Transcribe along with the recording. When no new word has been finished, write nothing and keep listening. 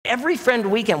every friend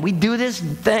weekend, we do this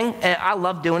thing, and I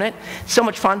love doing it. It's so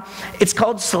much fun. It's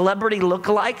called Celebrity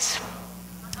Lookalikes,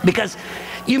 because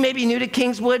you may be new to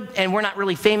Kingswood, and we're not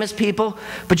really famous people,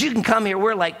 but you can come here.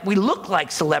 We look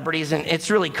like celebrities, and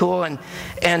it's really cool, and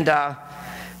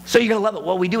so you're going to love it.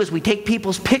 What we do is we take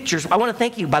people's pictures. I want to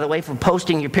thank you, by the way, for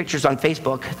posting your pictures on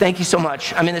Facebook. Thank you so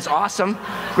much. I mean, it's awesome.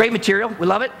 Great material. We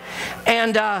love it.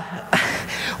 And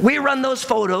we run those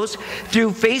photos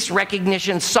through face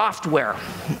recognition software,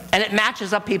 and it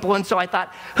matches up people. And so I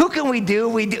thought, who can we do?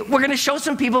 We're going to show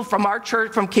some people from our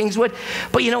church, from Kingswood.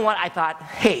 But you know what? I thought,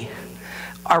 hey,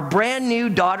 our brand new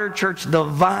daughter church, the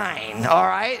Vine, all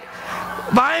right?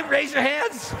 Vine, raise your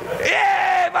hands.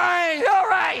 Yay, Vine, all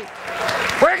right.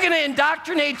 We're going to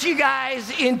indoctrinate you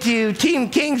guys into Team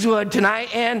Kingswood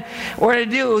tonight, and we're going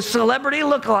to do celebrity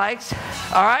lookalikes,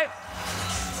 all right?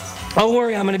 Don't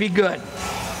worry, I'm going to be good.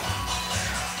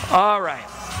 All right,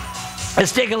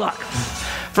 let's take a look.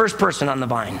 First person on the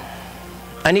Vine,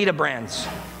 Anita Brands.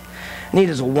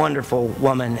 Anita's a wonderful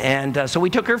woman, and so we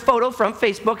took her photo from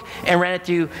Facebook and ran it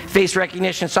through face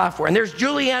recognition software. And there's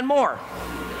Julianne Moore.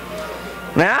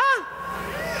 Yeah?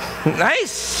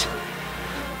 Nice.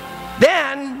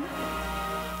 Then,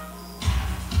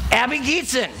 Abby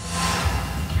Geetson.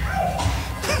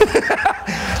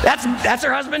 That's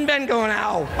her husband Ben going,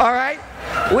 ow, all right?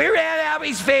 We ran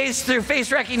Abby's face through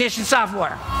face recognition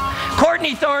software.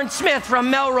 Courtney Thorne Smith from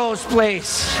Melrose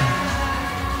Place.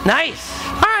 Nice.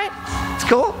 All right. It's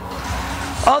cool.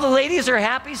 All the ladies are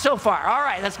happy so far. All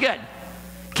right, that's good.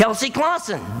 Kelsey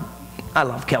Clausen. I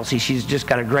love Kelsey. She's just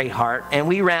got a great heart. And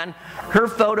we ran her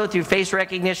photo through face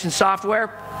recognition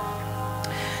software.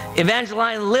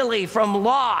 Evangeline Lilly from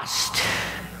Lost.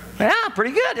 Yeah,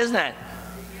 pretty good, isn't it?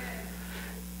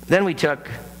 Then we took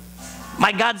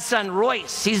my godson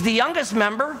Royce. He's the youngest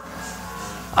member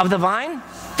of the Vine.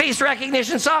 Face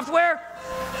recognition software.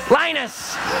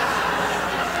 Linus.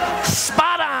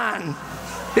 Spot on.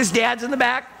 His dad's in the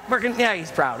back working. Yeah,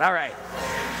 he's proud. All right.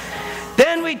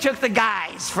 Then we took the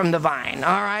guys from the Vine.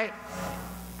 All right.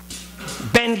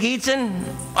 Ben Geetson,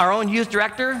 our own youth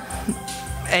director.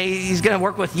 He's going to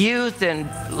work with youth and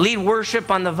lead worship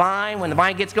on the Vine when the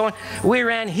Vine gets going. We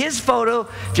ran his photo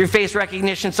through face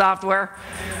recognition software.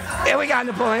 And we got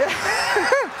him to pull it.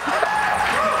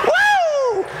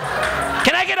 Woo!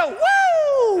 Can I get a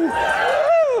woo?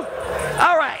 Woo!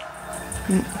 All right.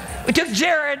 We took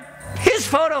Jared, his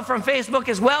photo from Facebook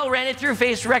as well, ran it through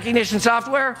face recognition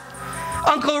software.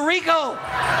 Uncle Rico,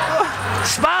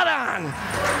 spot on.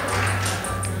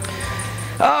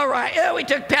 All right, yeah, we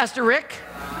took Pastor Rick.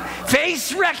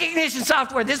 Face recognition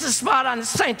software, this is spot on,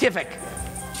 this is scientific.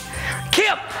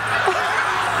 Kip,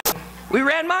 we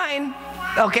ran mine,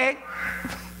 okay?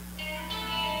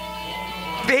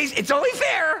 It's only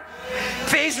fair.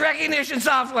 Face recognition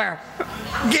software.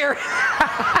 Gary.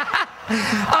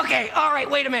 Okay, all right,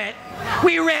 wait a minute.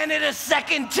 We ran it a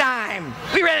second time.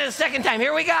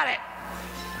 Here we got it.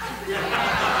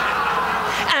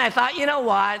 And I thought, you know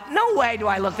what? No way do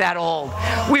I look that old.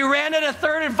 We ran it a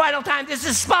third and final time. This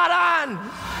is spot on.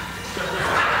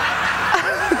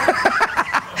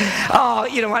 Oh,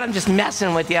 you know what? I'm just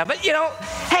messing with you. But, you know,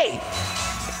 hey,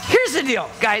 here's the deal,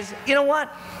 guys. You know what?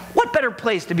 What better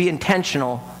place to be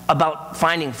intentional about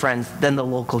finding friends than the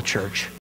local church?